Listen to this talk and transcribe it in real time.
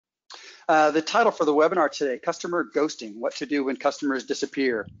The title for the webinar today, Customer Ghosting, What to Do When Customers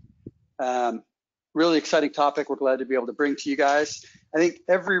Disappear. Really exciting topic we're glad to be able to bring to you guys. I think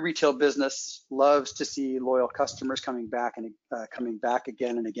every retail business loves to see loyal customers coming back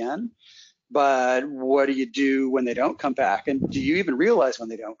again and again. But what do you do when they don't come back? And do you even realize when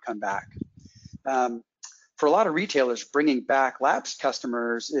they don't come back? For a lot of retailers, bringing back lapsed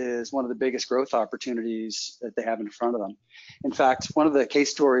customers is one of the biggest growth opportunities that they have in front of them. In fact, one of the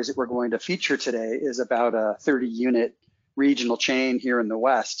case stories that we're going to feature today is about a 30-unit regional chain here in the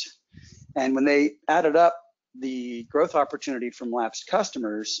West. And when they added up the growth opportunity from lapsed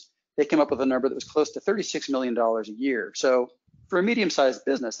customers, they came up with a number that was close to $36 million a year. So for a medium-sized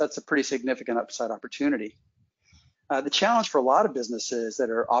business, that's a pretty significant upside opportunity. The challenge for a lot of businesses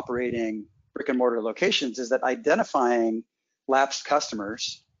that are operating brick and mortar locations is that identifying lapsed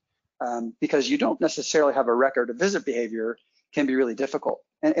customers, because you don't necessarily have a record of visit behavior, can be really difficult.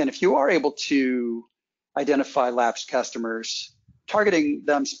 And if you are able to identify lapsed customers, targeting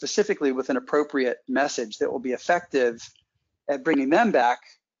them specifically with an appropriate message that will be effective at bringing them back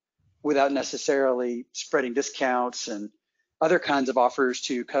without necessarily spreading discounts and other kinds of offers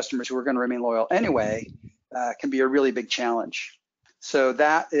to customers who are going to remain loyal anyway, can be a really big challenge. So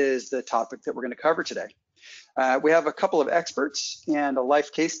that is the topic that we're going to cover today. We have a couple of experts and a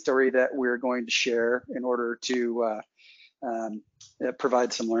life case story that we're going to share in order to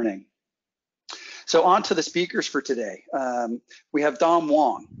provide some learning. So on to the speakers for today. We have Dom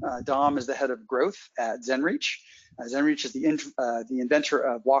Wong. Dom is the head of growth at Zenreach. Zenreach is the inventor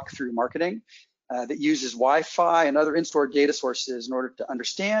of walkthrough marketing that uses Wi-Fi and other in-store data sources in order to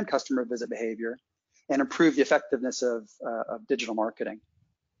understand customer visit behavior and improve the effectiveness of digital marketing.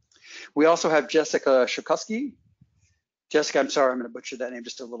 We also have Jessica Shelcusky. Jessica, I'm sorry, I'm going to butcher that name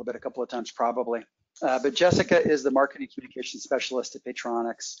just a little bit, a couple of times probably. But Jessica is the marketing communication specialist at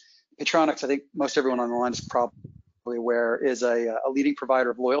Paytronix. Paytronix, I think most everyone on the line is probably aware, is a leading provider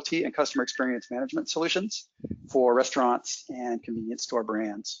of loyalty and customer experience management solutions for restaurants and convenience store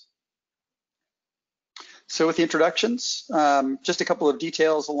brands. So with the introductions, just a couple of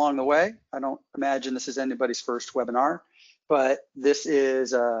details along the way. I don't imagine this is anybody's first webinar, but this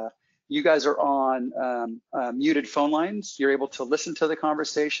is, you guys are on muted phone lines. You're able to listen to the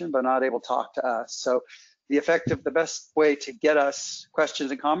conversation, but not able to talk to us. So the best way to get us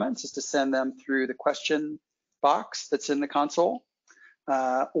questions and comments is to send them through the question box that's in the console,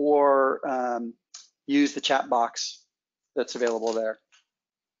 or use the chat box that's available there.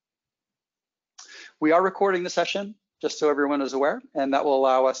 We are recording the session, just so everyone is aware, and that will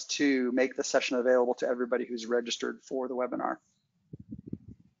allow us to make the session available to everybody who's registered for the webinar.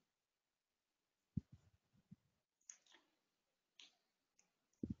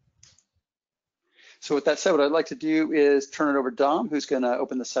 So with that said, what I'd like to do is turn it over to Dom, who's going to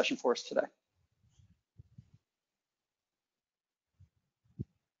open the session for us today.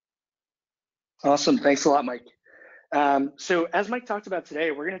 Awesome, thanks a lot, Mike. So as Mike talked about today,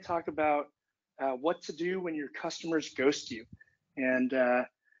 we're going to talk about what to do when your customers ghost you. And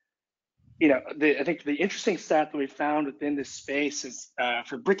you know, I think the interesting stat that we found within this space is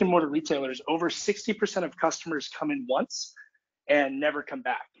for brick and mortar retailers, over 60% of customers come in once and never come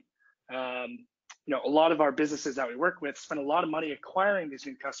back. You know, a lot of our businesses that we work with spend a lot of money acquiring these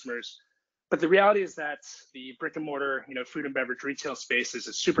new customers, but the reality is that the brick and mortar, you know, food and beverage retail space is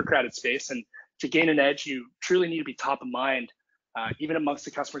a super crowded space, and to gain an edge, you truly need to be top of mind, even amongst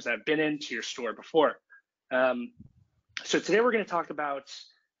the customers that have been into your store before. So today we're going to talk about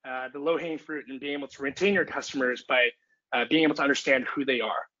the low-hanging fruit and being able to retain your customers by being able to understand who they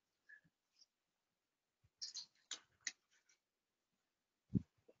are.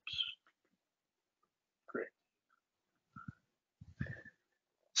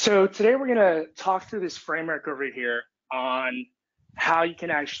 So today we're going to talk through this framework over here on how you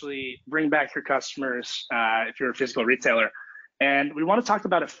can actually bring back your customers if you're a physical retailer. And we want to talk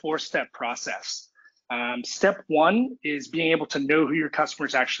about a 4-step process. Step 1 is being able to know who your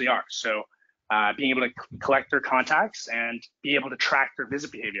customers actually are. So being able to collect their contacts and be able to track their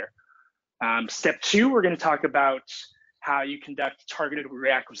visit behavior. Step 2, we're going to talk about how you conduct targeted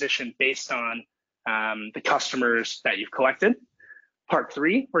reacquisition based on the customers that you've collected. Part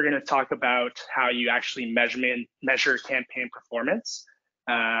 3, we're going to talk about how you actually measure campaign performance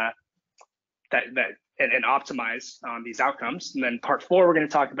and optimize on these outcomes. And then part 4, we're going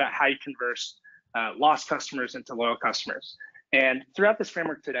to talk about how you convert lost customers into loyal customers. And throughout this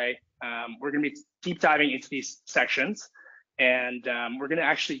framework today, we're going to be deep diving into these sections, and we're going to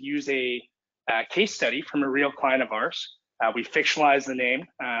actually use a case study from a real client of ours. We fictionalized the name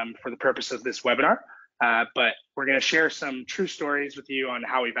for the purpose of this webinar. but we're going to share some true stories with you on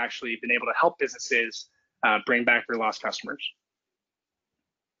how we've actually been able to help businesses bring back their lost customers.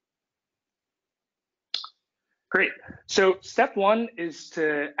 Great. So step one is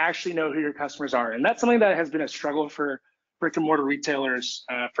to actually know who your customers are. And that's something that has been a struggle for brick and mortar retailers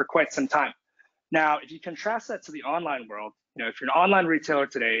for quite some time. Now, if you contrast that to the online world, if you're an online retailer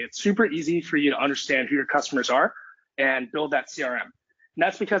today, it's super easy for you to understand who your customers are and build that CRM. And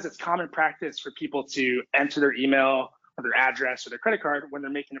that's because it's common practice for people to enter their email or their address or their credit card when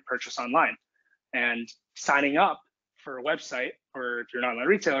they're making a purchase online. And signing up for a website, or if you're an online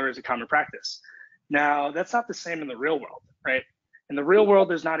retailer, is a common practice. Now, that's not the same in the real world, right? In the real world,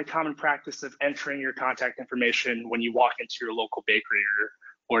 there's not a common practice of entering your contact information when you walk into your local bakery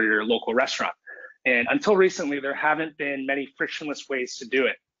or your local restaurant. And until recently, there haven't been many frictionless ways to do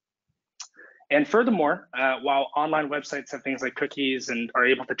it. And furthermore, while online websites have things like cookies and are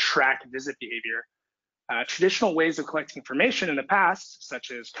able to track visit behavior, traditional ways of collecting information in the past,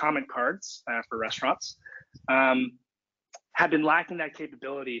 such as comment cards for restaurants, have been lacking that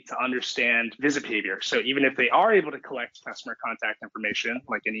capability to understand visit behavior. So even if they are able to collect customer contact information,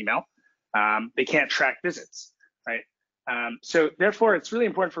 like an email, they can't track visits, right? So therefore, it's really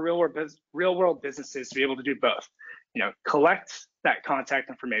important for real world businesses to be able to do both, collect that contact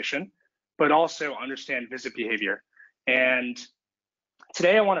information, but also understand visit behavior. And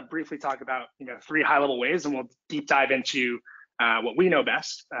today I want to briefly talk about 3 high-level ways, and we'll deep dive into what we know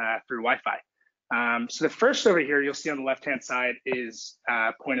best through Wi-Fi. So the first over here, you'll see on the left-hand side is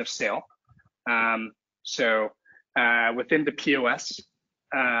point of sale. So within the POS,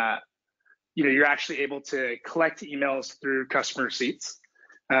 you're actually able to collect emails through customer receipts.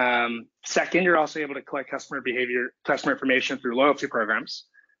 Second, you're also able to collect customer information through loyalty programs.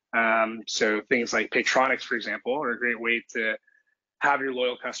 So things like Paytronix, for example, are a great way to have your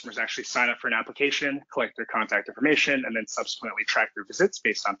loyal customers actually sign up for an application, collect their contact information, and then subsequently track their visits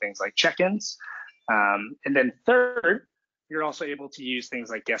based on things like check-ins. And then third, you're also able to use things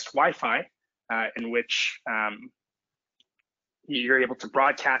like guest Wi-Fi, in which you're able to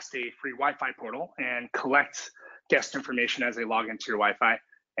broadcast a free Wi-Fi portal and collect guest information as they log into your Wi-Fi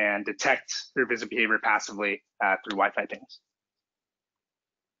and detect their visit behavior passively through Wi-Fi pings.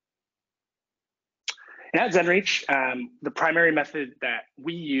 And at Zenreach, the primary method that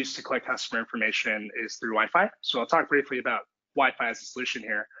we use to collect customer information is through Wi-Fi. So I'll talk briefly about Wi-Fi as a solution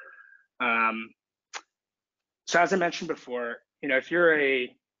here. So as I mentioned before, if you're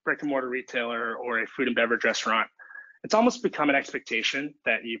a brick and mortar retailer or a food and beverage restaurant, it's almost become an expectation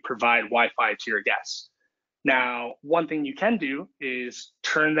that you provide Wi-Fi to your guests. Now, one thing you can do is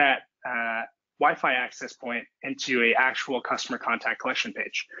turn that Wi-Fi access point into an actual customer contact collection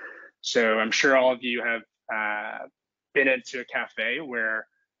page. So I'm sure all of you have been into a cafe where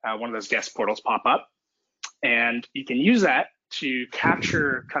one of those guest portals pop up, and you can use that to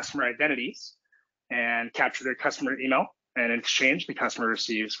capture customer identities and capture their customer email, and in exchange, the customer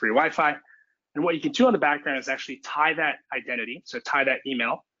receives free Wi-Fi. And what you can do on the background is actually tie that identity, so tie that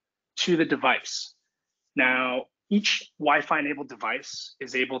email to the device. Now, each Wi-Fi enabled device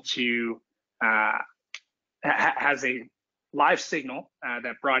is able to, has a live signal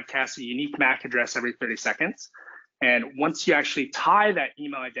that broadcasts a unique MAC address every 30 seconds. And once you actually tie that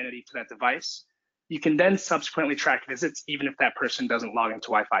email identity to that device, you can then subsequently track visits even if that person doesn't log into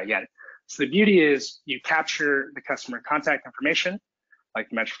Wi-Fi again. So the beauty is you capture the customer contact information, like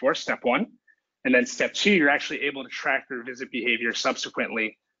you mentioned before, step one. And then step two, you're actually able to track their visit behavior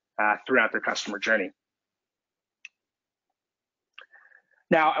subsequently throughout their customer journey.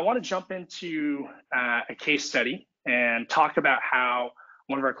 Now, I want to jump into a case study and talk about how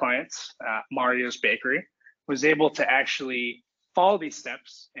one of our clients, Mario's Bakery, was able to actually follow these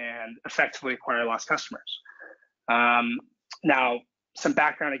steps and effectively acquire lost customers. Now, some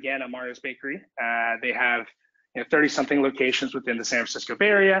background again on Mario's Bakery. They have 30-something locations within the San Francisco Bay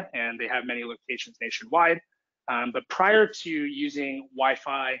Area, and they have many locations nationwide. But prior to using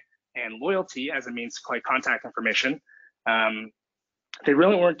Wi-Fi and loyalty as a means to collect contact information, they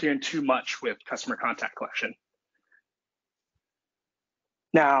really weren't doing too much with customer contact collection.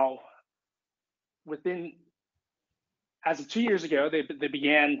 Now, as of 2 years ago, they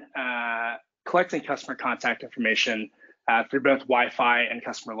began collecting customer contact information through both Wi-Fi and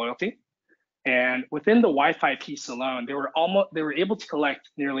customer loyalty. And within the Wi-Fi piece alone, they were able to collect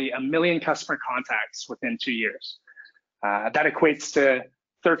nearly 1 million customer contacts within 2 years. That equates to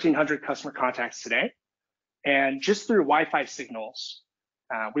 1,300 customer contacts today. And just through Wi-Fi signals,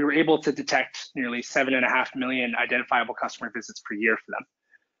 we were able to detect nearly 7.5 million identifiable customer visits per year for them.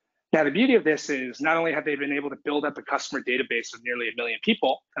 Now, the beauty of this is not only have they been able to build up a customer database of nearly 1 million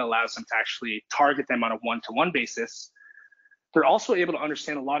people that allows them to actually target them on a one-to-one basis, they're also able to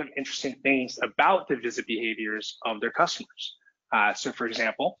understand a lot of interesting things about the visit behaviors of their customers. So for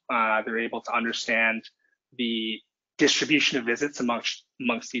example, they're able to understand the distribution of visits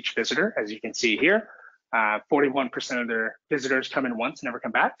amongst each visitor. As you can see here, 41% of their visitors come in once and never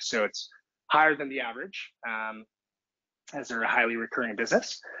come back. So it's higher than the average, as they're a highly recurring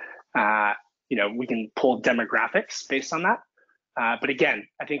business. We can pull demographics based on that. But again,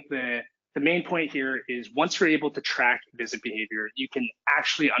 I think the main point here is once you're able to track visit behavior, you can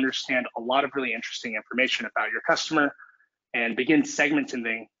actually understand a lot of really interesting information about your customer and begin segmenting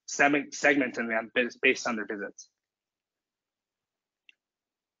them based on their visits.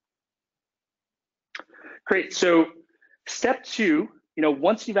 Great. So step 2,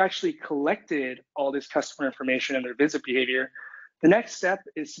 once you've actually collected all this customer information and their visit behavior, the next step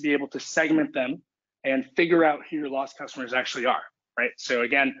is to be able to segment them and figure out who your lost customers actually are, right? So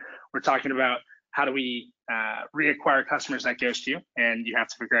again, we're talking about how do we reacquire customers that ghost you, and you have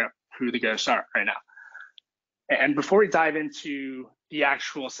to figure out who the ghosts are right now. And before we dive into the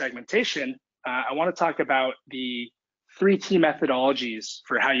actual segmentation, I want to talk about the 3 key methodologies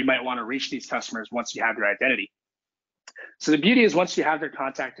for how you might want to reach these customers once you have their identity. So the beauty is once you have their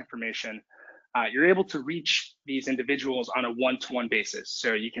contact information, you're able to reach these individuals on a one-to-one basis.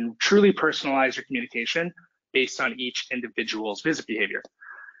 So you can truly personalize your communication based on each individual's visit behavior.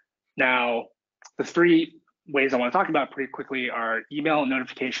 Now, the 3 ways I want to talk about pretty quickly are email,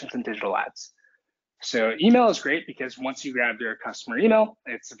 notifications, and digital ads. So email is great because once you grab their customer email,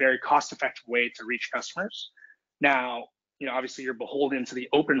 it's a very cost-effective way to reach customers. Now, obviously you're beholden to the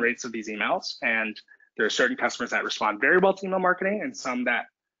open rates of these emails, and there are certain customers that respond very well to email marketing and some that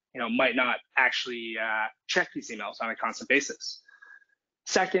might not actually check these emails on a constant basis.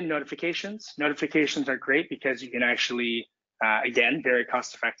 Second, notifications. Notifications are great because you can actually, again, very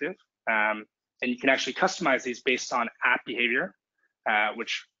cost effective, and you can actually customize these based on app behavior,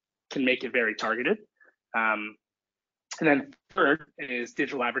 which can make it very targeted. And then third is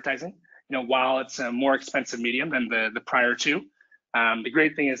digital advertising. While it's a more expensive medium than the prior 2, the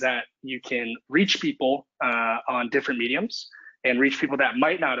great thing is that you can reach people on different mediums and reach people that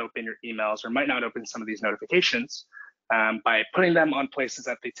might not open your emails or might not open some of these notifications by putting them on places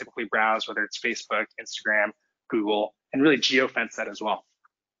that they typically browse, whether it's Facebook, Instagram, Google, and really geofence that as well.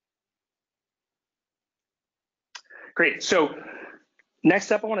 Great. So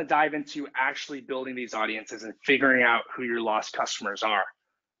next up, I want to dive into actually building these audiences and figuring out who your lost customers are.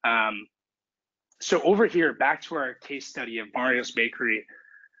 So over here, back to our case study of Mario's Bakery,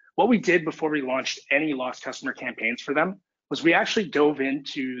 what we did before we launched any lost customer campaigns for them was we actually dove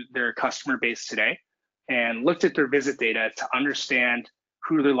into their customer base today and looked at their visit data to understand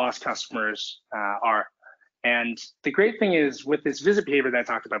who their lost customers are. And the great thing is with this visit behavior that I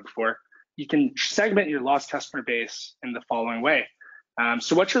talked about before, you can segment your lost customer base in the following way.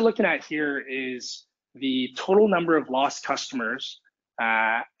 So what you're looking at here is the total number of lost customers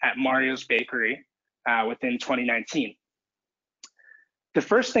at Mario's Bakery within 2019. The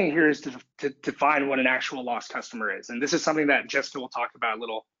first thing here is to define what an actual lost customer is. And this is something that Jessica will talk about a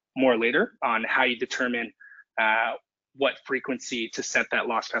little more later on how you determine what frequency to set that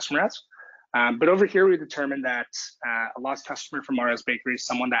lost customer as. But over here, we determined that a lost customer from Mario's Bakery is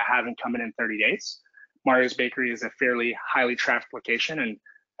someone that hasn't come in 30 days. Mario's Bakery is a fairly highly trafficked location,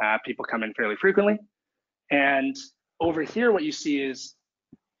 and people come in fairly frequently. And over here, what you see is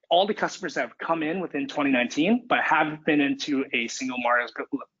all the customers that have come in within 2019, but haven't been into a single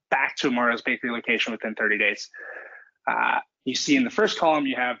back to a Mario's Bakery location within 30 days. You see in the first column,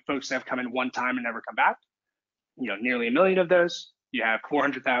 you have folks that have come in one time and never come back. Nearly 1 million of those. You have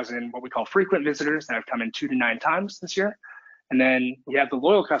 400,000 what we call frequent visitors that have come in 2 to 9 times this year. And then you have the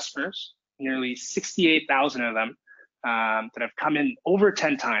loyal customers, nearly 68,000 of them that have come in over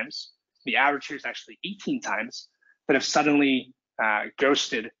 10 times. The average here is actually 18 times that have suddenly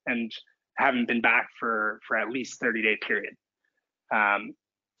ghosted and haven't been back for at least 30-day period.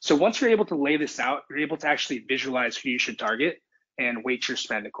 So once you're able to lay this out, you're able to actually visualize who you should target and weight your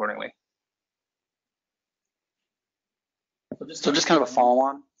spend accordingly. So just kind of a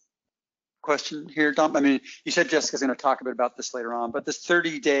follow-on question here, Dom. I mean, you said Jessica's going to talk a bit about this later on, but this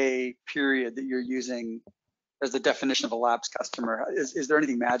 30-day period that you're using as the definition of a lapsed customer, is there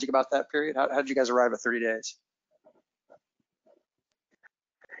anything magic about that period? How did you guys arrive at 30 days?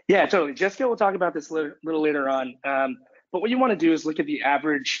 Yeah, totally. Jessica will talk about this a little later on. But what you want to do is look at the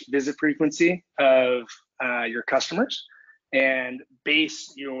average visit frequency of your customers and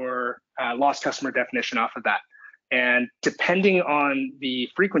base your lost customer definition off of that. And depending on the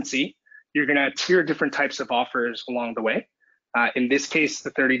frequency, you're going to tier different types of offers along the way. In this case,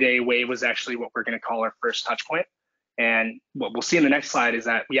 the 30-day wave was actually what we're going to call our first touch point. And what we'll see in the next slide is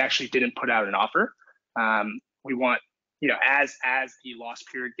that we actually didn't put out an offer. We want, as the loss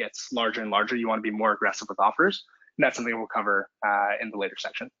period gets larger and larger, you want to be more aggressive with offers. And that's something we'll cover in the later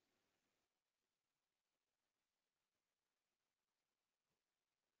section.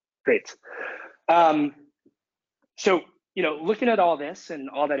 Great. So, looking at all this and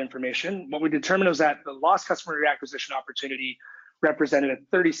all that information, what we determined was that the lost customer reacquisition opportunity represented a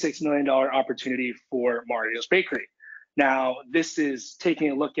 $36 million opportunity for Mario's Bakery. Now, this is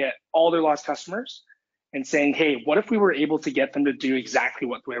taking a look at all their lost customers and saying, hey, what if we were able to get them to do exactly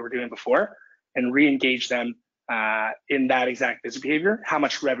what they were doing before and re-engage them in that exact visit behavior? How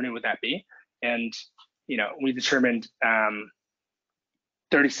much revenue would that be? And, we determined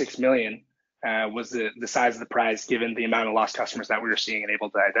 36 million was the size of the prize given the amount of lost customers that we were seeing and able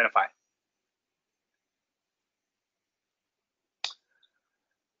to identify.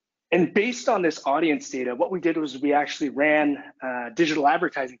 And based on this audience data, what we did was we actually ran a digital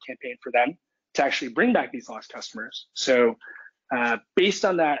advertising campaign for them to actually bring back these lost customers. So based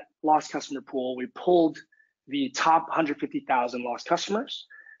on that lost customer pool, we pulled the top 150,000 lost customers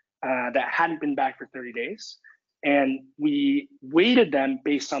that hadn't been back for 30 days. And we weighted them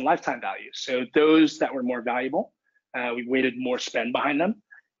based on lifetime value. So those that were more valuable, we weighted more spend behind them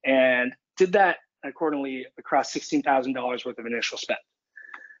and did that accordingly across $16,000 worth of initial spend.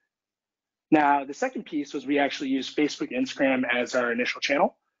 Now, the second piece was we actually used Facebook and Instagram as our initial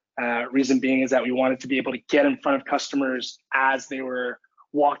channel. Reason being is that we wanted to be able to get in front of customers as they were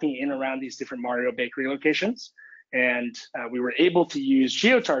walking in around these different Mario Bakery locations. And we were able to use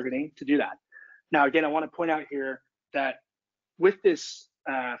geo-targeting to do that. Now, again, I want to point out here that with this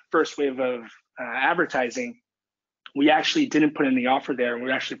first wave of advertising, we actually didn't put in the offer there. We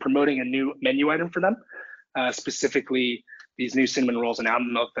were actually promoting a new menu item for them, specifically these new cinnamon rolls and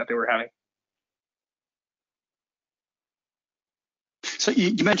almond milk that they were having. So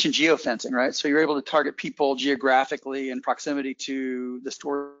you mentioned geofencing, right? So you're able to target people geographically in proximity to the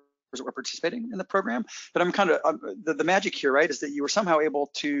stores that were participating in the program. But I'm kind of, the magic here, right, is that you were somehow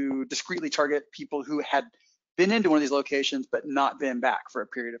able to discreetly target people who had been into one of these locations but not been back for a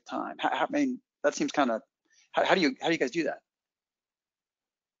period of time. I mean, that seems kind of, how do you guys do that?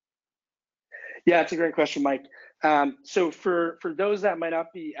 Yeah, it's a great question, Mike. So for those that might not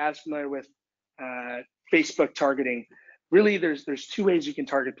be as familiar with Facebook targeting, really there's two ways you can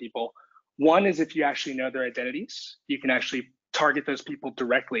target people. One is if you actually know their identities, you can actually target those people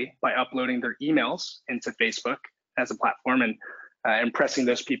directly by uploading their emails into Facebook as a platform and impressing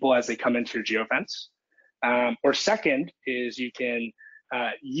those people as they come into your geofence. Or second is you can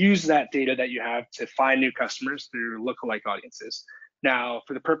use that data that you have to find new customers through lookalike audiences. Now,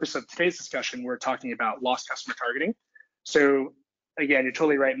 for the purpose of today's discussion, we're talking about lost customer targeting. So again, you're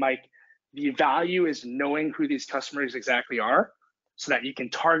totally right, Mike. The value is knowing who these customers exactly are so that you can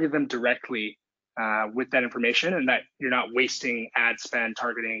target them directly with that information and that you're not wasting ad spend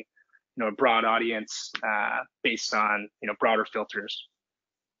targeting a broad audience based on broader filters.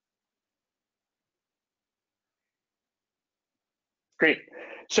 Great.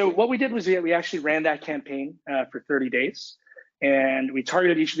 So what we did was we actually ran that campaign for 30 days and we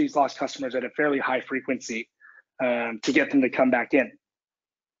targeted each of these lost customers at a fairly high frequency to get them to come back in.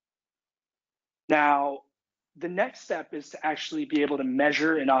 Now, the next step is to actually be able to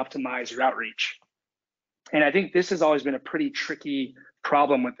measure and optimize your outreach. And I think this has always been a pretty tricky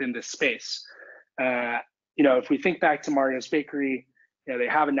problem within this space. If we think back to Mario's Bakery, they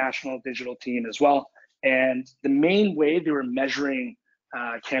have a national digital team as well. And the main way they were measuring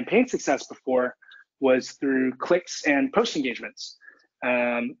campaign success before was through clicks and post engagements.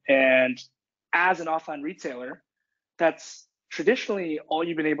 And as an offline retailer, that's traditionally all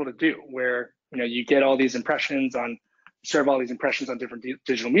you've been able to do, where you get all these impressions serve all these impressions on different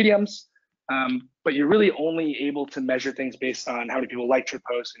digital mediums, but you're really only able to measure things based on how many people liked your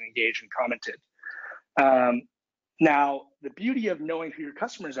post and engaged and commented. Now, the beauty of knowing who your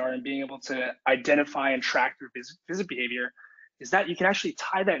customers are and being able to identify and track their visit behavior is that you can actually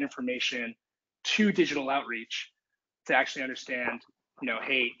tie that information to digital outreach to actually understand,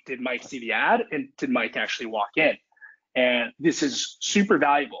 hey, did Mike see the ad and did Mike actually walk in? And this is super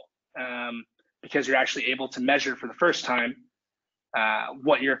valuable because you're actually able to measure for the first time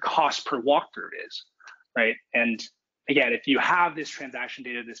what your cost per walkthrough is, right? And again, if you have this transaction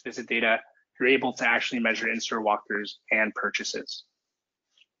data, this visit data, you're able to actually measure in-store walkthroughs and purchases.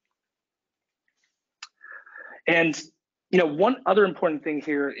 And one other important thing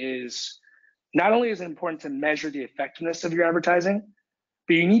here is not only is it important to measure the effectiveness of your advertising,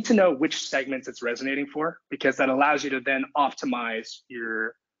 but you need to know which segments it's resonating for, because that allows you to then optimize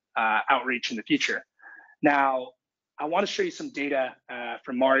your outreach in the future. Now, I want to show you some data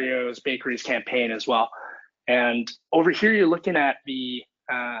from Mario's Bakery's campaign as well. And over here, you're looking at the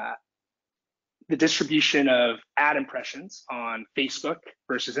distribution of ad impressions on Facebook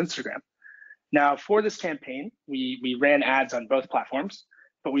versus Instagram. Now, for this campaign, we ran ads on both platforms,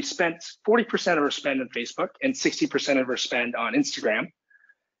 but we spent 40% of our spend on Facebook and 60% of our spend on Instagram.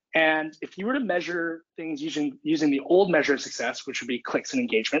 And if you were to measure things using the old measure of success, which would be clicks and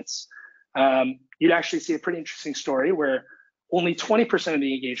engagements, you'd actually see a pretty interesting story where only 20% of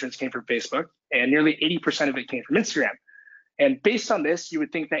the engagements came from Facebook and nearly 80% of it came from Instagram. And based on this, you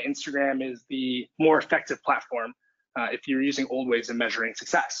would think that Instagram is the more effective platform if you're using old ways of measuring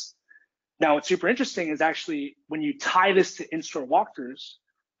success. Now, what's super interesting is actually when you tie this to in-store walkthroughs,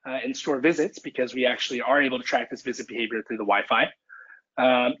 in-store visits, because we actually are able to track this visit behavior through the Wi-Fi,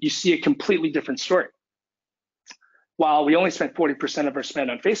 you see a completely different story. While we only spent 40% of our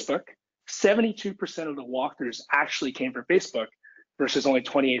spend on Facebook, 72% of the walkthroughs actually came from Facebook versus only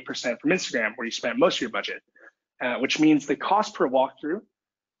 28% from Instagram, where you spent most of your budget, which means the cost per walkthrough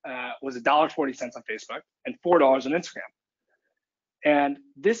was $1.40 on Facebook and $4 on Instagram. And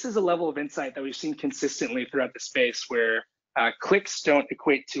this is a level of insight that we've seen consistently throughout the space where clicks don't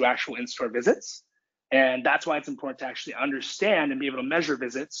equate to actual in-store visits. And that's why it's important to actually understand and be able to measure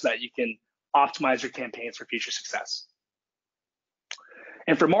visits so that you can optimize your campaigns for future success.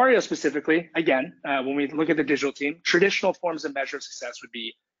 And for Mario specifically, again, when we look at the digital team, traditional forms of measure of success would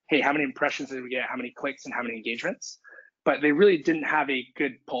be, hey, how many impressions did we get, how many clicks, and how many engagements? But they really didn't have a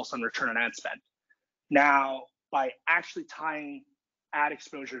good pulse on return on ad spend. Now, by actually tying ad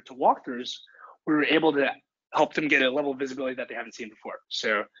exposure to walkthroughs, we were able to help them get a level of visibility that they haven't seen before.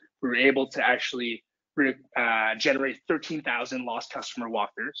 So we were able to actually generate 13,000 lost customer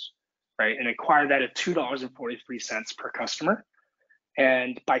walkthroughs, right, and acquire that at $2.43 per customer.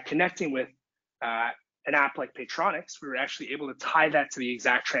 And by connecting with an app like Paytronix, we were actually able to tie that to the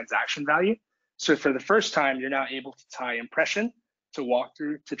exact transaction value. So for the first time, you're now able to tie impression to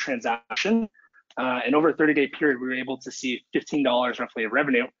walkthrough to transaction. And over a 30-day period, we were able to see $15 roughly of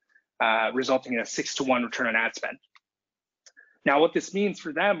revenue, resulting in a 6-to-1 return on ad spend. Now, what this means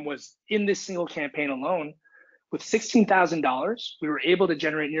for them was in this single campaign alone, with $16,000, we were able to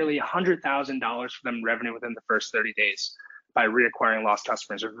generate nearly $100,000 for them in revenue within the first 30 days by reacquiring lost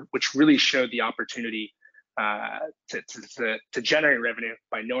customers, which really showed the opportunity to generate revenue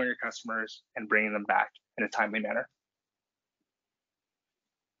by knowing your customers and bringing them back in a timely manner.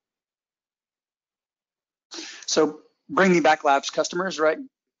 So bringing back lapsed customers, right?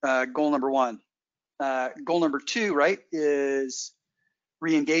 Goal number one. Goal number two, right, is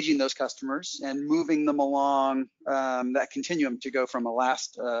re-engaging those customers and moving them along that continuum to go from a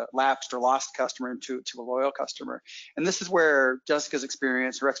lapsed or lost customer to a loyal customer. And this is where Jessica's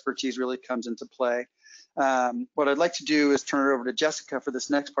experience, her expertise really comes into play. What I'd like to do is turn it over to Jessica for this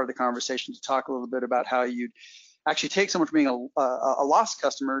next part of the conversation to talk a little bit about how you'd actually take someone from being a lost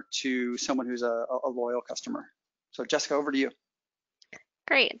customer to someone who's a loyal customer. So Jessica, over to you.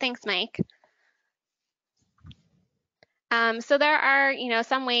 Great, thanks, Mike. So there are,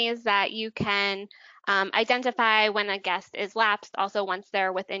 some ways that you can identify when a guest is lapsed, also once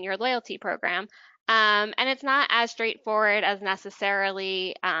they're within your loyalty program. And it's not as straightforward as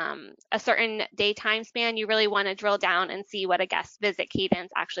necessarily a certain day time span. You really want to drill down and see what a guest visit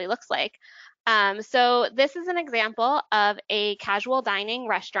cadence actually looks like. So this is an example of a casual dining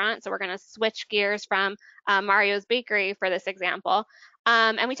restaurant. So we're going to switch gears from Mario's Bakery for this example.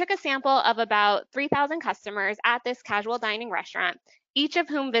 And we took a sample of about 3,000 customers at this casual dining restaurant, each of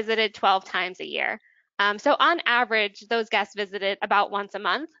whom visited 12 times a year. So on average, those guests visited about once a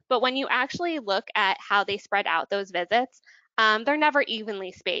month, but when you actually look at how they spread out those visits, they're never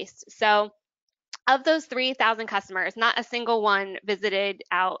evenly spaced. So of those 3,000 customers, not a single one visited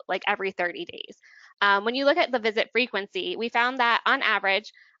out like every 30 days. When you look at the visit frequency, we found that on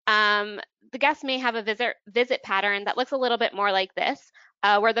average, the guests may have a visit pattern that looks a little bit more like this,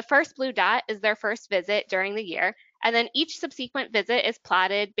 where the first blue dot is their first visit during the year, and then each subsequent visit is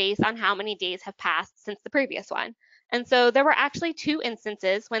plotted based on how many days have passed since the previous one. And so there were actually 2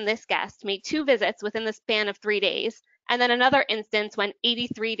 instances when this guest made 2 visits within the span of 3 days, and then another instance when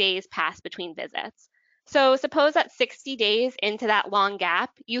 83 days passed between visits. So suppose that 60 days into that long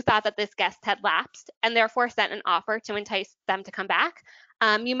gap, you thought that this guest had lapsed and therefore sent an offer to entice them to come back.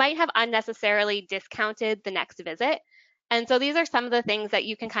 You might have unnecessarily discounted the next visit. And so these are some of the things that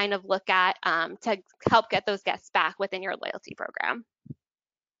you can kind of look at to help get those guests back within your loyalty program.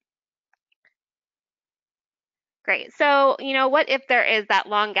 Great. So, what if there is that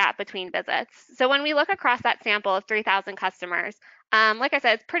long gap between visits? So when we look across that sample of 3,000 customers, like I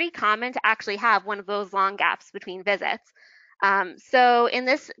said, it's pretty common to actually have one of those long gaps between visits. So in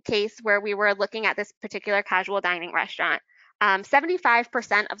this case, where we were looking at this particular casual dining restaurant,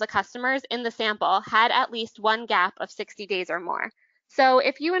 75% of the customers in the sample had at least one gap of 60 days or more. So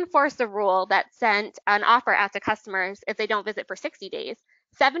if you enforce a rule that sent an offer out to customers if they don't visit for 60 days,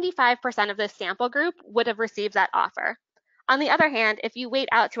 75% of this sample group would have received that offer. On the other hand, if you wait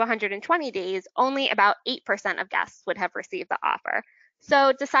out to 120 days, only about 8% of guests would have received the offer.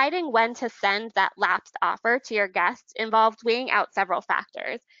 So deciding when to send that lapsed offer to your guests involved weighing out several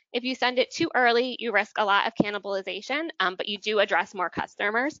factors. If you send it too early, you risk a lot of cannibalization, but you do address more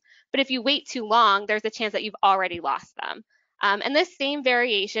customers. But if you wait too long, there's a chance that you've already lost them. And this same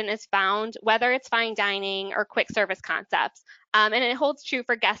variation is found whether it's fine dining or quick service concepts. And it holds true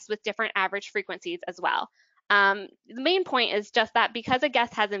for guests with different average frequencies as well. The main point is just that because a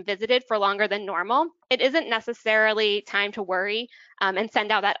guest hasn't visited for longer than normal, it isn't necessarily time to worry and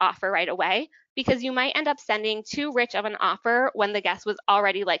send out that offer right away, because you might end up sending too rich of an offer when the guest was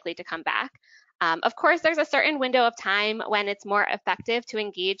already likely to come back. Of course, there's a certain window of time when it's more effective to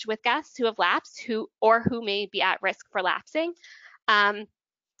engage with guests who have lapsed or who may be at risk for lapsing. And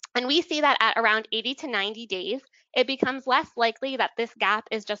we see that at around 80 to 90 days, it becomes less likely that this gap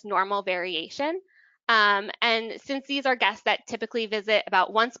is just normal variation. And since these are guests that typically visit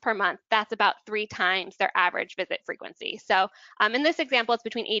about once per month, that's about 3 times their average visit frequency. So in this example, it's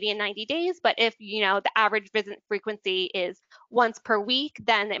between 80 and 90 days, but if the average visit frequency is once per week,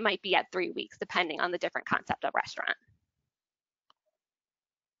 then it might be at 3 weeks, depending on the different concept of restaurant.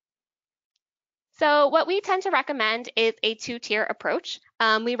 So what we tend to recommend is a 2-tier approach.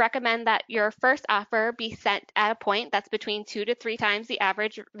 We recommend that your first offer be sent at a point that's between 2 to 3 times the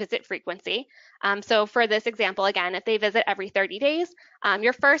average visit frequency. So for this example, again, if they visit every 30 days,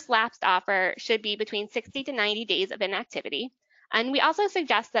 your first lapsed offer should be between 60 to 90 days of inactivity. And we also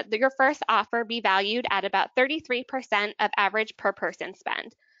suggest that your first offer be valued at about 33% of average per person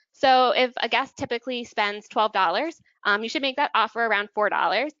spend. So if a guest typically spends $12, you should make that offer around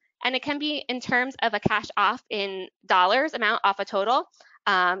 $4. And it can be in terms of a cash off in dollars amount off a total,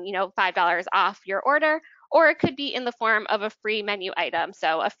 $5 off your order, or it could be in the form of a free menu item,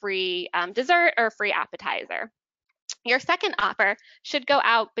 so a free dessert or free appetizer. Your second offer should go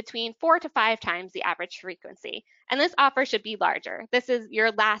out between 4 to 5 times the average frequency, and this offer should be larger. This is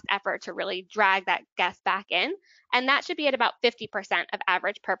your last effort to really drag that guest back in, and that should be at about 50% of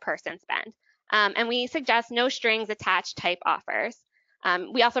average per person spend. And we suggest no strings attached type offers.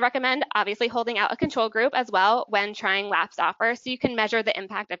 We also recommend obviously holding out a control group as well when trying lapsed offers, so you can measure the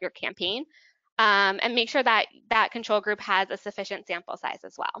impact of your campaign and make sure that that control group has a sufficient sample size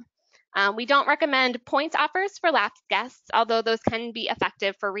as well. We don't recommend points offers for lapsed guests, although those can be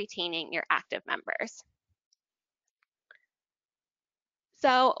effective for retaining your active members.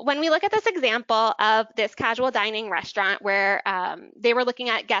 So when we look at this example of this casual dining restaurant where they were looking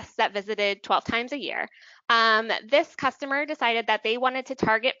at guests that visited 12 times a year, this customer decided that they wanted to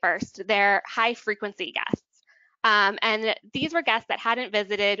target first their high frequency guests. And these were guests that hadn't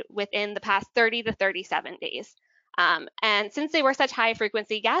visited within the past 30 to 37 days. And since they were such high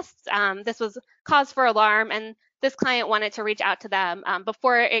frequency guests, this was cause for alarm, and this client wanted to reach out to them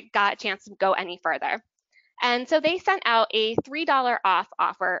before it got a chance to go any further. And so they sent out a $3 off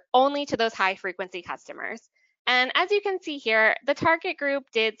offer only to those high frequency customers. And as you can see here, the target group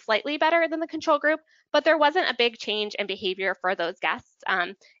did slightly better than the control group, but there wasn't a big change in behavior for those guests.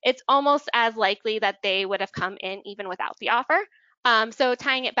 It's almost as likely that they would have come in even without the offer. So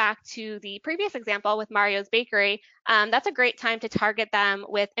tying it back to the previous example with Mario's Bakery, that's a great time to target them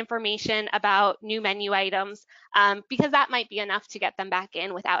with information about new menu items, because that might be enough to get them back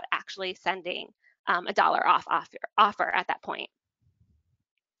in without actually sending a $1 off offer at that point.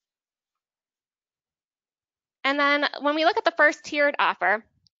 And then when we look at the first tiered offer,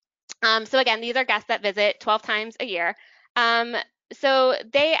 so again, these are guests that visit 12 times a year. So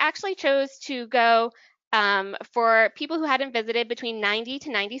they actually chose to go for people who hadn't visited between 90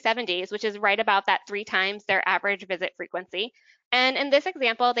 to 97 days, which is right about that 3 times their average visit frequency. And in this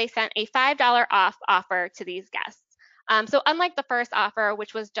example, they sent a $5 off offer to these guests. So unlike the first offer,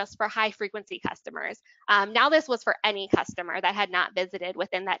 which was just for high frequency customers, now this was for any customer that had not visited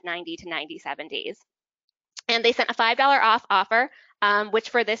within that 90 to 97 days. And they sent a $5 off offer, which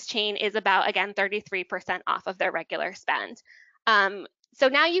for this chain is about, again, 33% off of their regular spend. So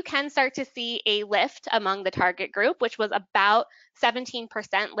now you can start to see a lift among the target group, which was about 17%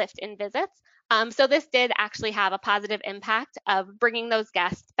 lift in visits. So this did actually have a positive impact of bringing those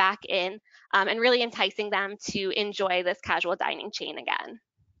guests back in and really enticing them to enjoy this casual dining chain again.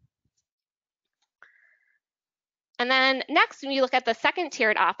 And then next, when you look at the second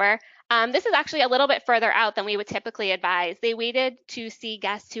tiered offer, this is actually a little bit further out than we would typically advise. They waited to see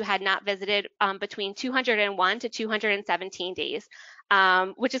guests who had not visited between 201 to 217 days,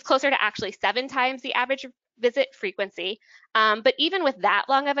 which is closer to actually 7 times the average visit frequency. But even with that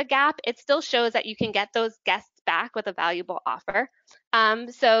long of a gap, it still shows that you can get those guests back with a valuable offer.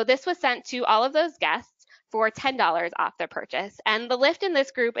 So this was sent to all of those guests for $10 off their purchase. And the lift in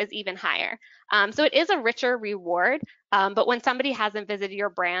this group is even higher. So it is a richer reward, but when somebody hasn't visited your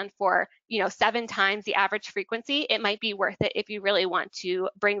brand for 7 times the average frequency, it might be worth it if you really want to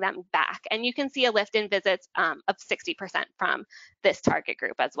bring them back. And you can see a lift in visits of 60% from this target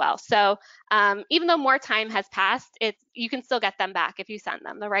group as well. So even though more time has passed, you can still get them back if you send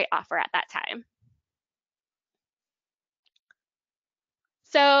them the right offer at that time.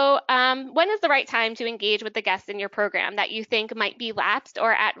 So when is the right time to engage with the guests in your program that you think might be lapsed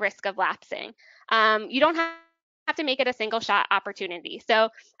or at risk of lapsing? You don't have to make it a single shot opportunity. So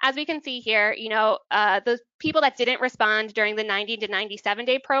as we can see here, those people that didn't respond during the 90 to 97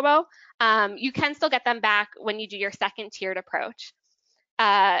 day promo, you can still get them back when you do your second tiered approach.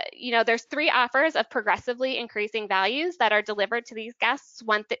 There's 3 offers of progressively increasing values that are delivered to these guests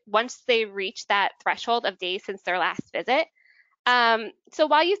once they reach that threshold of days since their last visit. So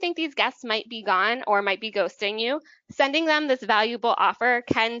while you think these guests might be gone or might be ghosting you, sending them this valuable offer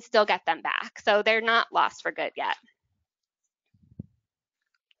can still get them back. So they're not lost for good yet.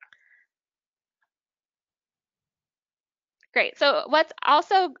 Great. So what's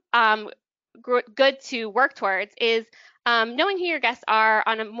also good to work towards is knowing who your guests are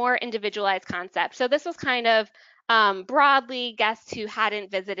on a more individualized concept. So this was kind of broadly guests who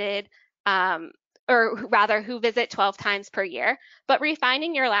hadn't visited or rather who visit 12 times per year, but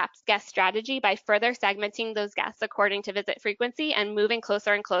refining your lapsed guest strategy by further segmenting those guests according to visit frequency and moving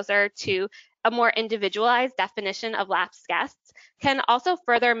closer and closer to a more individualized definition of lapsed guests can also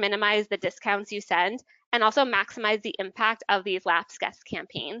further minimize the discounts you send and also maximize the impact of these lapsed guest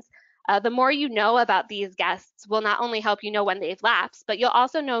campaigns. The more you know about these guests will not only help you know when they've lapsed, but you'll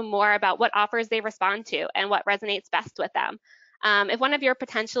also know more about what offers they respond to and what resonates best with them. If one of your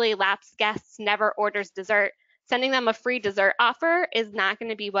potentially lapsed guests never orders dessert, sending them a free dessert offer is not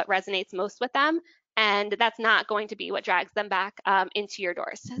going to be what resonates most with them, and that's not going to be what drags them back into your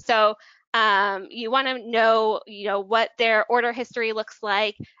doors. So you want to know, what their order history looks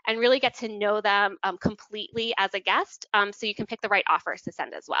like and really get to know them completely as a guest so you can pick the right offers to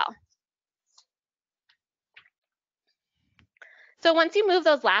send as well. So once you move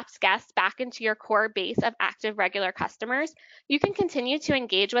those lapsed guests back into your core base of active regular customers, you can continue to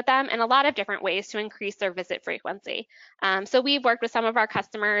engage with them in a lot of different ways to increase their visit frequency. So we've worked with some of our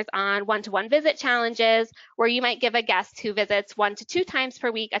customers on one-to-one visit challenges, where you might give a guest who visits 1 to 2 times per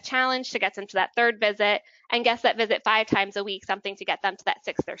week a challenge to get them to that 3rd visit, and guests that visit 5 times a week, something to get them to that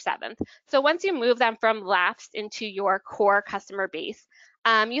 6th or 7th. So once you move them from lapsed into your core customer base,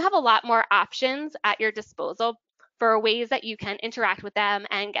 you have a lot more options at your disposal for ways that you can interact with them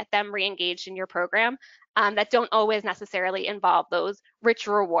and get them re-engaged in your program that don't always necessarily involve those rich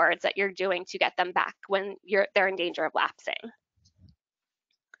rewards that you're doing to get them back when they're in danger of lapsing.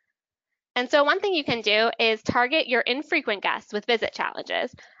 And so one thing you can do is target your infrequent guests with visit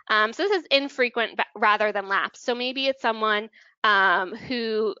challenges. So this is infrequent rather than lapsed. So maybe it's someone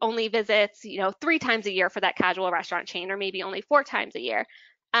who only visits 3 times a year for that casual restaurant chain, or maybe only 4 times a year.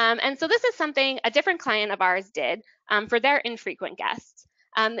 And so this is something a different client of ours did for their infrequent guests.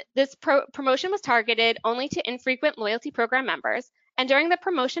 This promotion was targeted only to infrequent loyalty program members, and during the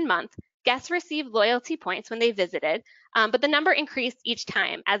promotion month, guests received loyalty points when they visited, but the number increased each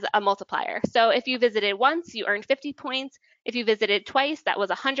time as a multiplier. So if you visited once, you earned 50 points. If you visited twice, that was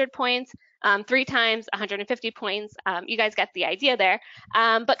 100 points. 3 times, 150 points. You guys get the idea there.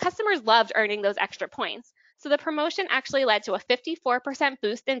 But customers loved earning those extra points. So the promotion actually led to a 54%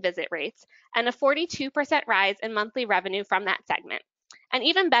 boost in visit rates and a 42% rise in monthly revenue from that segment. And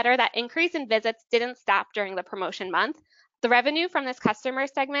even better, that increase in visits didn't stop during the promotion month. The revenue from this customer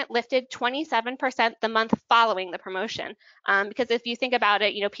segment lifted 27% the month following the promotion. Because if you think about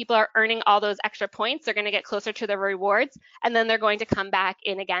it, people are earning all those extra points, they're going to get closer to the rewards, and then they're going to come back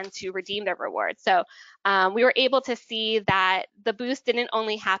in again to redeem their rewards. So we were able to see that the boost didn't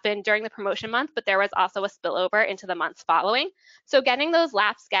only happen during the promotion month, but there was also a spillover into the months following. So getting those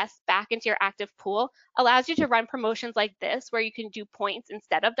lapsed guests back into your active pool allows you to run promotions like this, where you can do points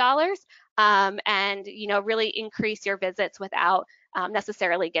instead of dollars, and really increase your visits without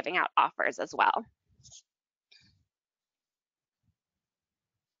necessarily giving out offers as well.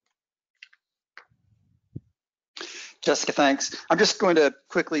 Jessica, thanks. I'm just going to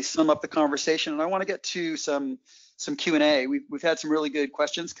quickly sum up the conversation, and I want to get to some Q&A. We've had some really good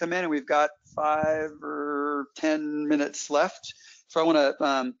questions come in, and we've got 5 or 10 minutes left. So I want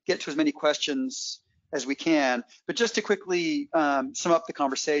to get to as many questions as we can. But just to quickly sum up the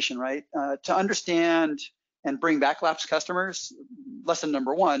conversation, right? To understand and bring back lapsed customers, lesson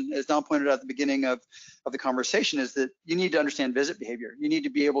number 1, as Don pointed out at the beginning of the conversation, is that you need to understand visit behavior. You need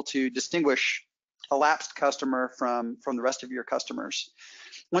to be able to distinguish a lapsed customer from the rest of your customers.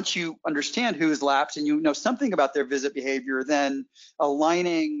 Once you understand who is lapsed and you know something about their visit behavior, then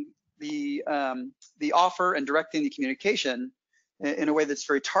aligning the offer and directing the communication in a way that's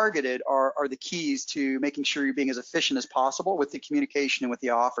very targeted are the keys to making sure you're being as efficient as possible with the communication and with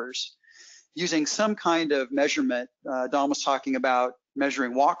the offers. Using some kind of measurement, Don was talking about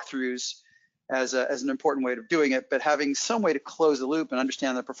measuring walkthroughs as an important way of doing it, but having some way to close the loop and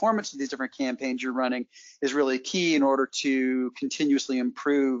understand the performance of these different campaigns you're running is really key in order to continuously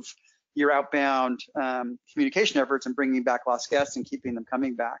improve your outbound communication efforts and bringing back lost guests and keeping them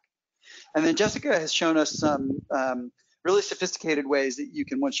coming back. And then Jessica has shown us some really sophisticated ways that you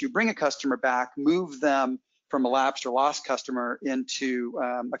can, once you bring a customer back, move them from a lapsed or lost customer into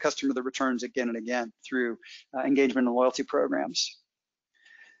a customer that returns again and again through engagement and loyalty programs.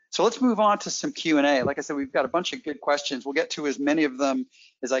 So let's move on to some Q&A. Like I said, we've got a bunch of good questions. We'll get to as many of them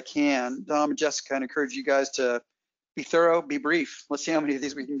as I can. Dom and Jessica, I encourage you guys to be thorough, be brief. Let's see how many of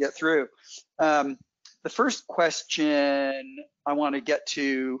these we can get through. The first question I want to get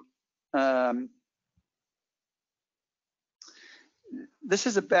to, this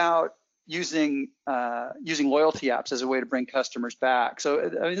is about using loyalty apps as a way to bring customers back. So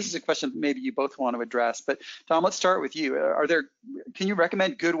I mean, this is a question that maybe you both want to address, but Tom, let's start with you. Can you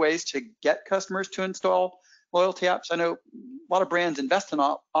recommend good ways to get customers to install loyalty apps? I know a lot of brands invest an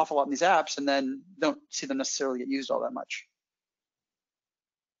awful lot in these apps and then don't see them necessarily get used all that much.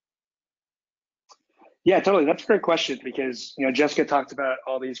 Yeah, totally. That's a great question because Jessica talked about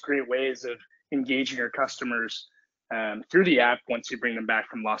all these great ways of engaging your customers through the app once you bring them back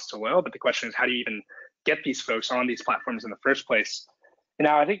from lost to loyal. But the question is, how do you even get these folks on these platforms in the first place? And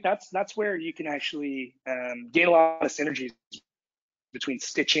now I think that's where you can actually gain a lot of synergies between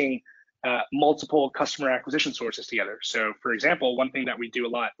stitching multiple customer acquisition sources together. So for example, one thing that we do a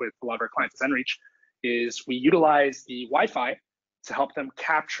lot with a lot of our clients at Zenreach is we utilize the Wi-Fi to help them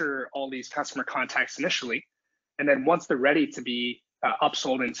capture all these customer contacts initially. And then once they're ready to be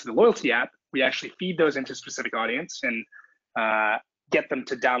upsold into the loyalty app, we actually feed those into a specific audience and get them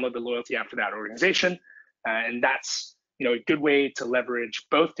to download the loyalty app for that organization. And that's a good way to leverage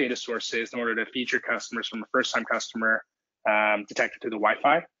both data sources in order to feed your customers from a first-time customer detected through the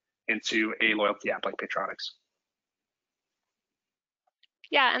Wi-Fi into a loyalty app like Paytronix.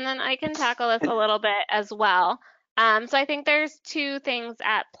 Yeah, and then I can tackle this a little bit as well. So I think there's 2 things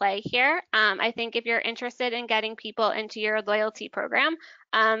at play here. I think if you're interested in getting people into your loyalty program,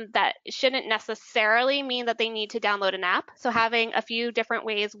 that shouldn't necessarily mean that they need to download an app. So having a few different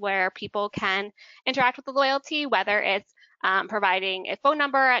ways where people can interact with the loyalty, whether it's providing a phone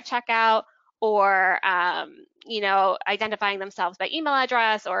number at checkout or identifying themselves by email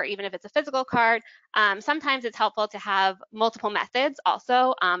address, or even if it's a physical card. Sometimes it's helpful to have multiple methods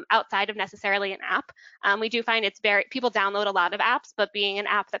also outside of necessarily an app. We do find people download a lot of apps, but being an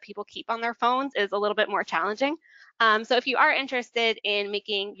app that people keep on their phones is a little bit more challenging. So if you are interested in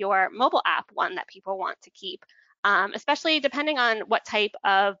making your mobile app one that people want to keep, especially depending on what type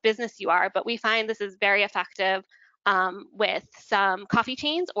of business you are, but we find this is very effective with some coffee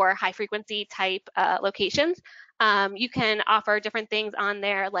chains or high frequency type locations. You can offer different things on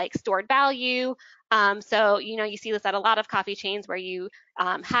there like stored value. So, you see this at a lot of coffee chains where you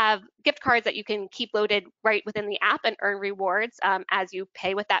have gift cards that you can keep loaded right within the app and earn rewards as you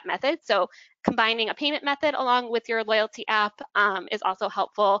pay with that method. So combining a payment method along with your loyalty app is also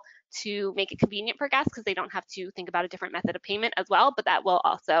helpful to make it convenient for guests because they don't have to think about a different method of payment as well, but that will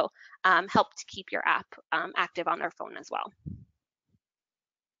also help to keep your app active on their phone as well.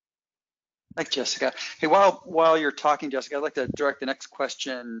 Thanks, Jessica. Hey, while you're talking, Jessica, I'd like to direct the next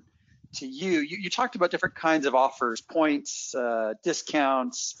question to you. You talked about different kinds of offers, points,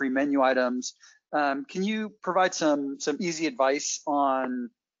 discounts, free menu items. Can you provide some easy advice on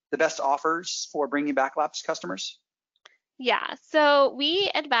the best offers for bringing back lapsed customers? Yeah, so we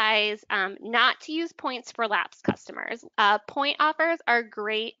advise not to use points for lapsed customers. Point offers are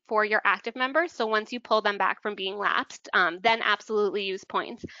great for your active members. So once you pull them back from being lapsed, then absolutely use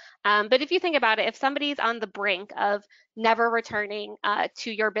points. But if you think about it, if somebody's on the brink of never returning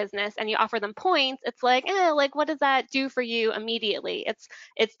to your business and you offer them points, it's like what does that do for you immediately?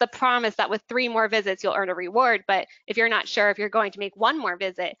 It's the promise that with 3 more visits you'll earn a reward. But if you're not sure if you're going to make 1 more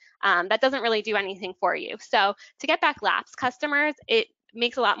visit, that doesn't really do anything for you. So to get back lapsed customers, it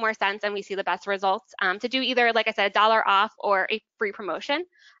makes a lot more sense and we see the best results to do either, like I said, $1 off or a free promotion.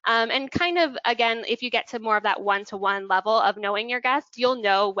 And kind of, again, if you get to more of that one-to-one level of knowing your guest, you'll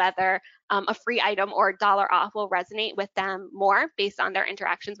know whether a free item or $1 off will resonate with them more based on their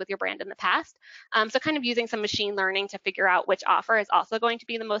interactions with your brand in the past. So kind of using some machine learning to figure out which offer is also going to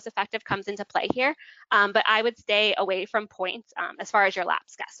be the most effective comes into play here. But I would stay away from points as far as your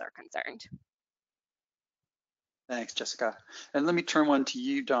lapsed guests are concerned. Thanks, Jessica. And let me turn one to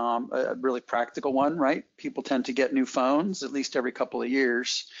you, Dom, a really practical one, right? People tend to get new phones at least every couple of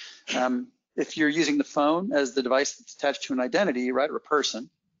years. If you're using the phone as the device that's attached to an identity, right, or a person,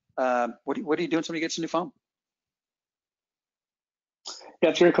 what do you do when somebody gets a new phone? Yeah,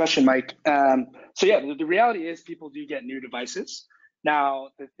 that's a great question, Mike. So yeah, the reality is people do get new devices. Now,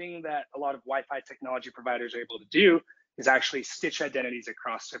 the thing that a lot of Wi-Fi technology providers are able to do is actually stitch identities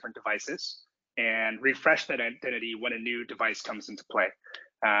across different devices and refresh that identity when a new device comes into play.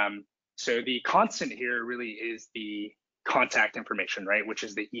 So the constant here really is the contact information, right, which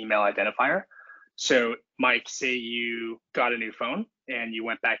is the email identifier. So Mike, say you got a new phone and you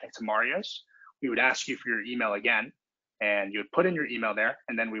went back into Mario's, we would ask you for your email again, and you would put in your email there,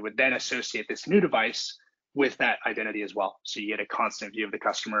 and then we would then associate this new device with that identity as well. So you get a constant view of the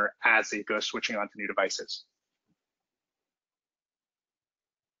customer as they go switching onto new devices.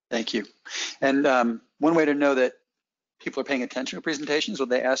 Thank you. And one way to know that people are paying attention to presentations when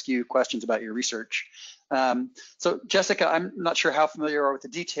they ask you questions about your research. So Jessica, I'm not sure how familiar you are with the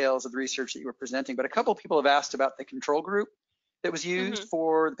details of the research that you were presenting, but a couple of people have asked about the control group that was used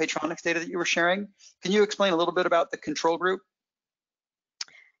for the Paytronix data that you were sharing. Can you explain a little bit about the control group?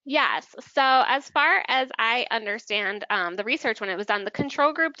 Yes. So as far as I understand the research when it was done, the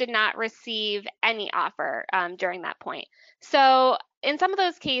control group did not receive any offer during that point. So in some of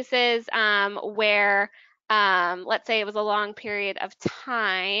those cases where let's say it was a long period of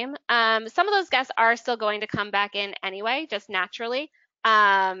time, some of those guests are still going to come back in anyway, just naturally.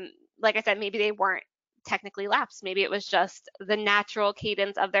 Like I said, maybe they weren't technically lapsed. Maybe it was just the natural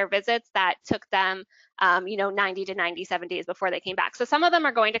cadence of their visits that took them 90 to 97 days before they came back. So some of them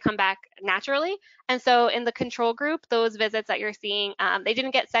are going to come back naturally. And so in the control group, those visits that you're seeing, they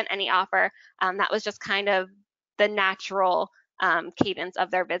didn't get sent any offer. That was just kind of the natural cadence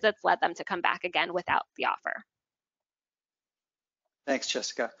of their visits led them to come back again without the offer. Thanks,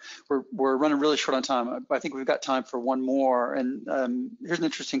 Jessica. We're running really short on time. I think we've got time for one more. And here's an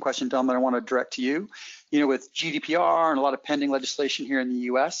interesting question, Dom, that I want to direct to you. With GDPR and a lot of pending legislation here in the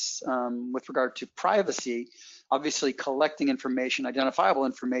US with regard to privacy, obviously collecting information, identifiable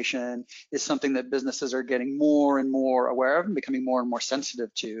information, is something that businesses are getting more and more aware of and becoming more and more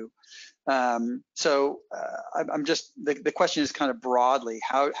sensitive to. So I'm just, the question is kind of broadly,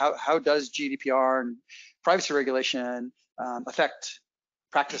 how does GDPR and privacy regulation affect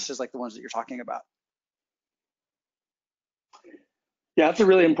practices like the ones that you're talking about? Yeah, that's a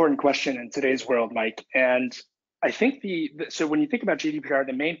really important question in today's world, Mike. And I think so when you think about GDPR,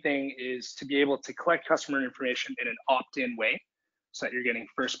 the main thing is to be able to collect customer information in an opt-in way so that you're getting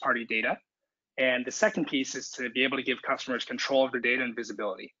first-party data. And the second piece is to be able to give customers control of their data and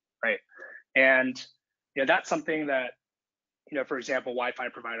visibility, right? And that's something that, for example, Wi-Fi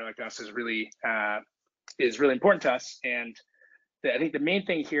provider like us is really important to us. And I think the main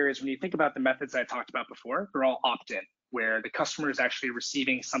thing here is when you think about the methods I talked about before, they're all opt-in, where the customer is actually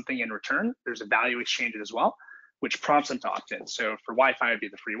receiving something in return. There's a value exchange as well, which prompts them to opt in. So for Wi-Fi, it'd be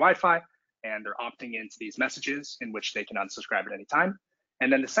the free Wi-Fi, and they're opting into these messages in which they can unsubscribe at any time.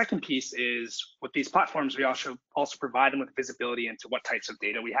 And then the second piece is with these platforms, we also provide them with visibility into what types of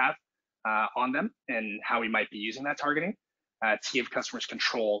data we have on them and how we might be using that targeting to give customers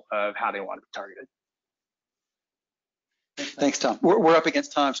control of how they want to be targeted. Thanks, Tom. We're up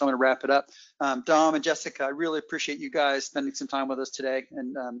against time, so I'm going to wrap it up. Dom and Jessica, I really appreciate you guys spending some time with us today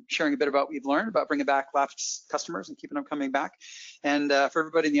and sharing a bit about what you've learned about bringing back lapsed customers and keeping them coming back. And for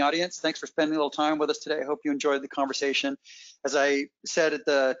everybody in the audience, thanks for spending a little time with us today. I hope you enjoyed the conversation. As I said at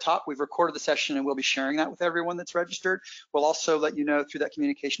the top, we've recorded the session and we'll be sharing that with everyone that's registered. We'll also let you know through that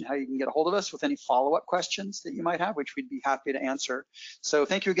communication how you can get a hold of us with any follow-up questions that you might have, which we'd be happy to answer. So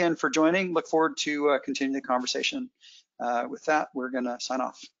thank you again for joining. Look forward to continuing the conversation. With that, we're going to sign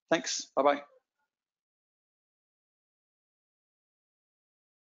off. Thanks. Bye-bye.